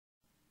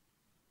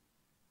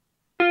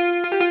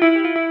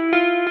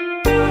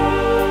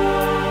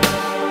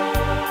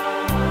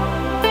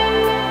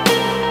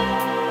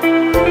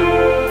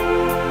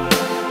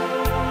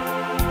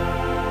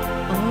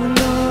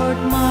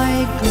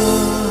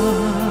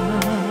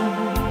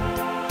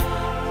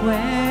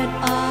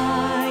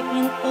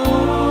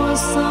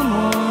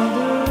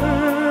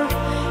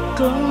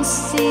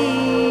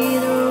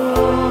consider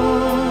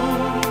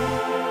all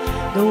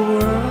the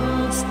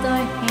worlds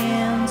thy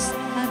hands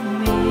have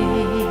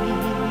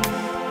made.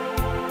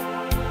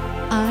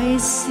 I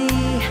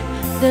see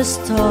the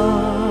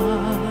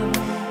stars,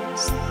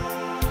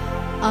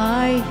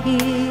 I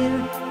hear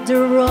the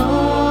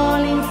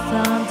rolling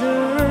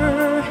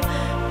thunder,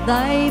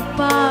 thy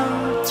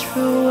power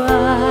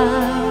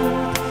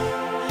throughout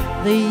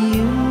the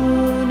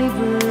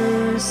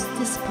universe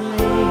displayed.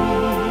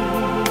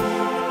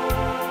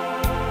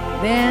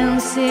 Then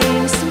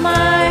sings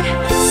my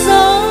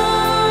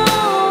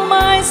soul,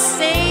 my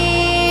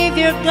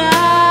Savior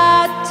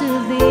God, to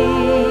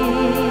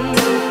thee.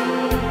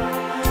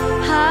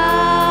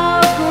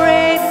 How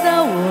great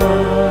thou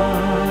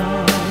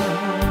art,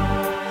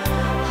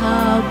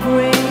 how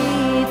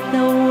great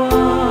thou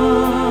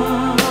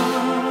art.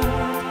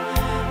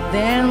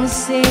 Then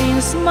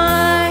sings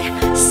my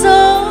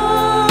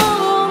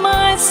soul,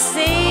 my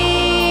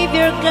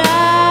Savior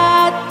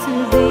God, to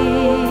thee.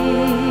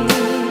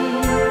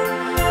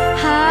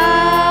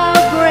 How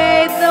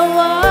great thou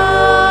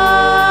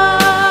art,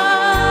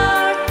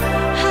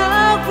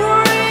 how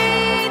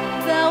great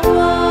thou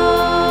art.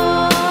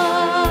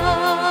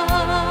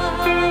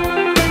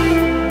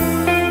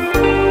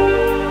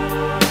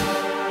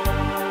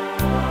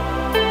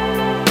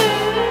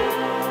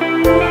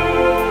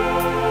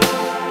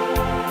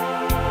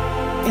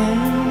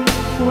 And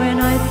when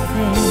I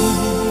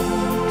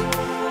think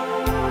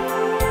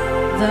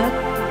that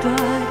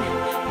God,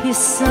 His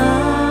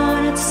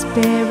Son at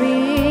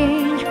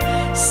sparing,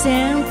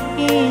 sent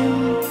Him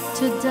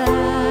to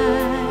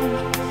die,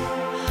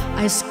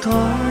 I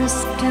scarce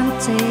can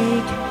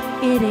take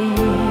it in,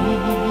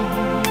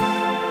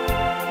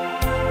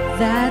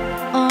 that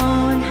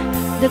on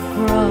the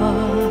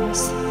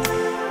cross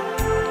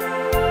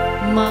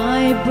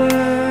my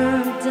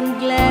burden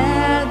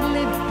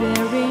gladly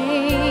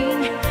bearing,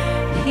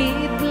 He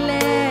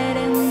bled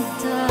and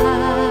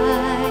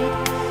died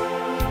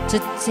to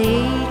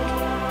take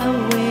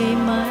away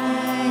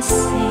my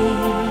sin.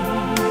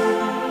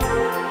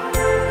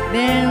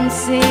 Then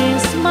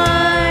sings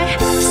my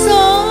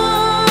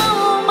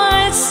soul,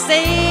 my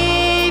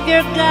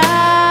Savior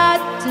God,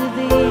 to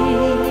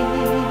thee.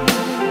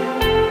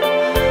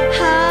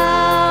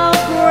 How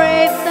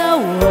great thou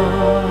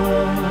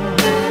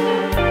art,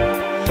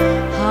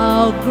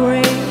 how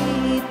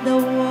great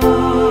thou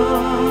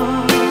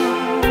art.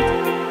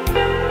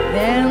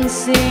 Then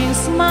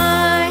sings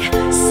my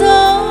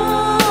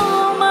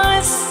soul, my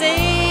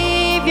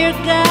Savior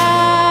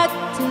God,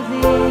 to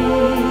thee.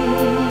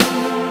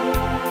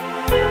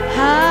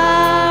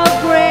 How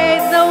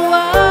great thou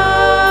art,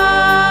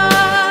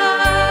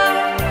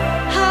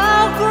 how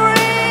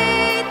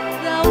great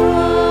thou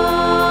art.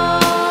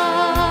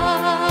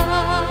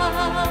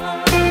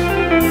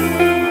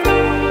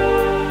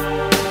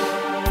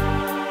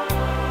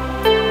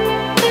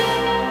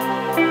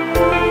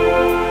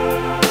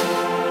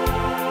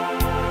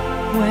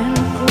 When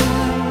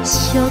Christ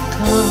shall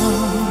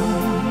come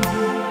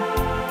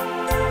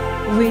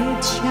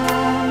with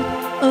shout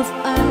of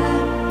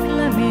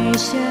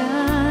acclamation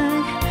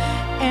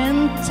and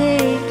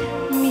take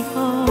me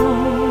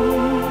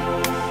home,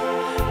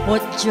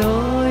 what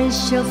joy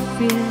shall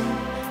fill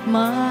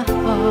my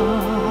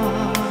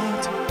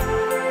heart.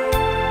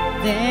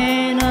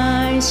 Then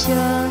I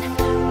shall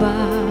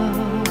bow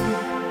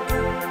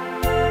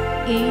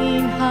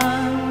in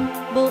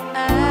humble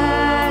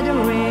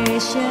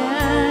adoration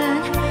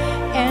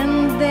and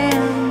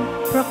then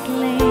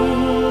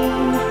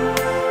proclaim,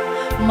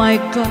 my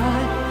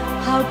God,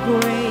 how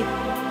great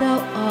thou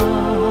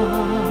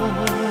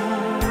art.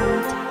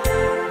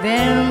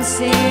 Then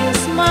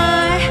sings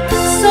my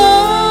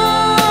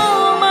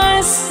soul, my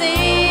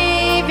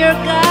Savior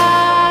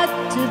God,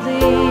 to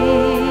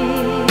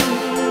thee.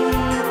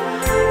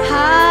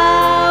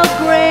 How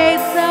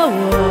great thou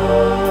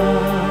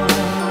art,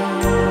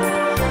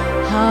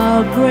 how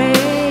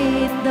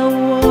great thou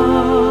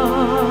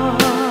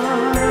art.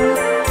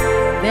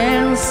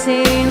 Then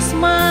sings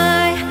my